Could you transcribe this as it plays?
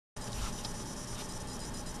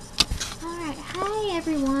Alright, hi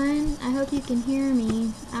everyone. I hope you can hear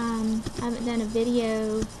me. I haven't done a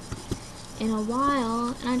video in a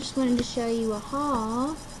while, and I just wanted to show you a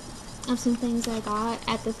haul of some things I got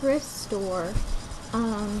at the thrift store.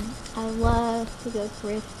 I love to go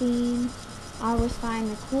thrifting. I always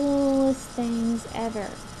find the coolest things ever.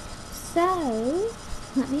 So,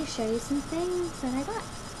 let me show you some things that I got.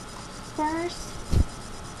 First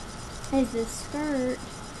is this skirt.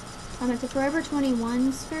 It's a Forever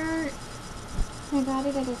 21 skirt. I got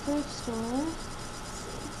it at a thrift store.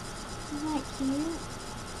 Isn't that cute?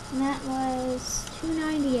 And that was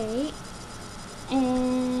 $2.98.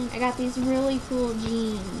 And I got these really cool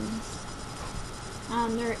jeans.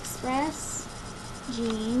 They're express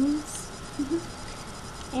jeans.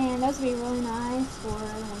 And those would be really nice for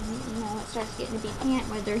when, it starts getting to be pant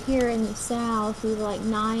weather. Here in the South, we were like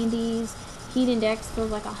 90s. Heat index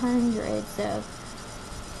feels like 100, so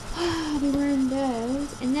I'll be wearing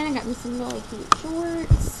those. And then I got me some really cute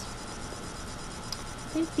shorts. I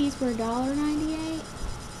think these were $1.98,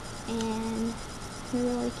 and they're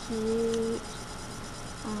really cute.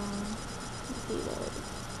 Let's see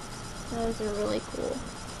those are really cool.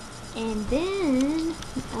 And then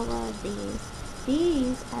I love these.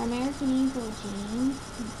 These are American Eagle jeans.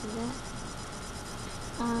 You can see that.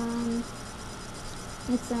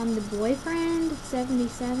 It's the Boyfriend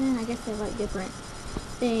 77. I guess they like different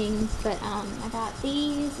things, but I got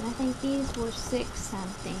these, and I think these were $6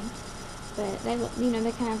 something. But they look,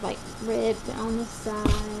 they're kind of like ribbed on the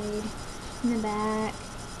side and the back.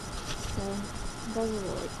 So those are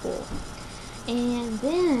really cool. And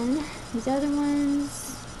then these other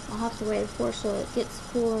ones I'll have to wait, of course, so it gets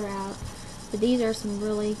cooler out. But these are some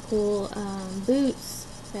really cool boots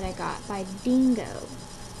that I got by Dingo.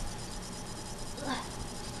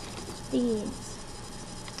 These.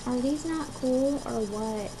 Are these not cool or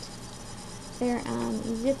what? They're,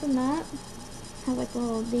 you zip them up. Have like a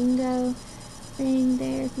little Dingo thing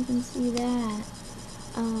there, if you can see that.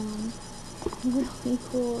 Really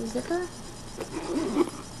cool zipper.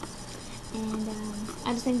 And,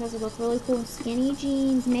 I just think those would look really cool with skinny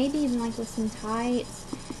jeans, maybe even like with some tights,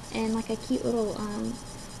 and like a cute little,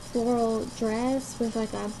 floral dress with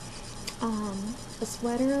like a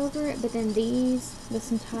sweater over it. But then these with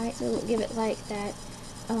some tights, it'll give it like that,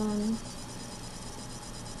 kind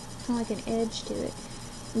of like an edge to it,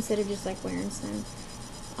 instead of just like wearing some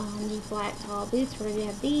just black tall boots. Where you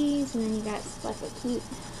have these, and then you got like a cute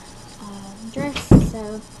dress.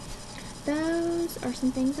 So those are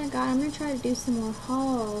some things I got. I'm gonna try to do some more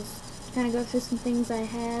hauls, kind of go through some things I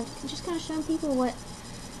have, just kind of show people what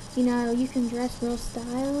you can dress real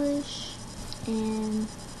stylish and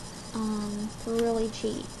for really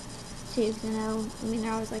cheap too. Because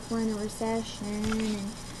they're always like, we're in a recession,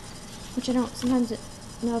 and which I don't sometimes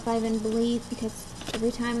know if I even believe, because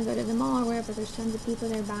every time I go to the mall or wherever, there's tons of people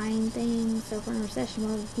there buying things. So if we're in a recession,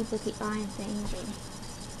 more people keep buying things, or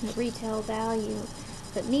the retail value.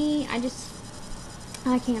 But me, I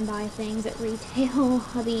can't buy things at retail.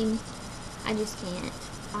 I just can't.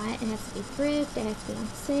 It has to be thrift, it has to be on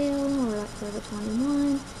sale, or like Forever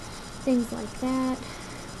 21, things like that.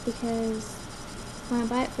 Because when I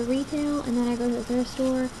buy it for retail, and then I go to the thrift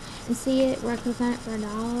store and see it where I could find it for $1,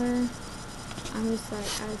 I'm just like,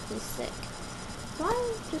 I would be sick.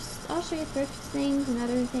 So I'll show you thrift things and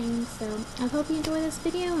other things. So I hope you enjoy this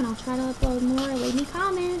video, and I'll try to upload more. Leave me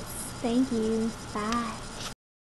comments. Thank you. Bye.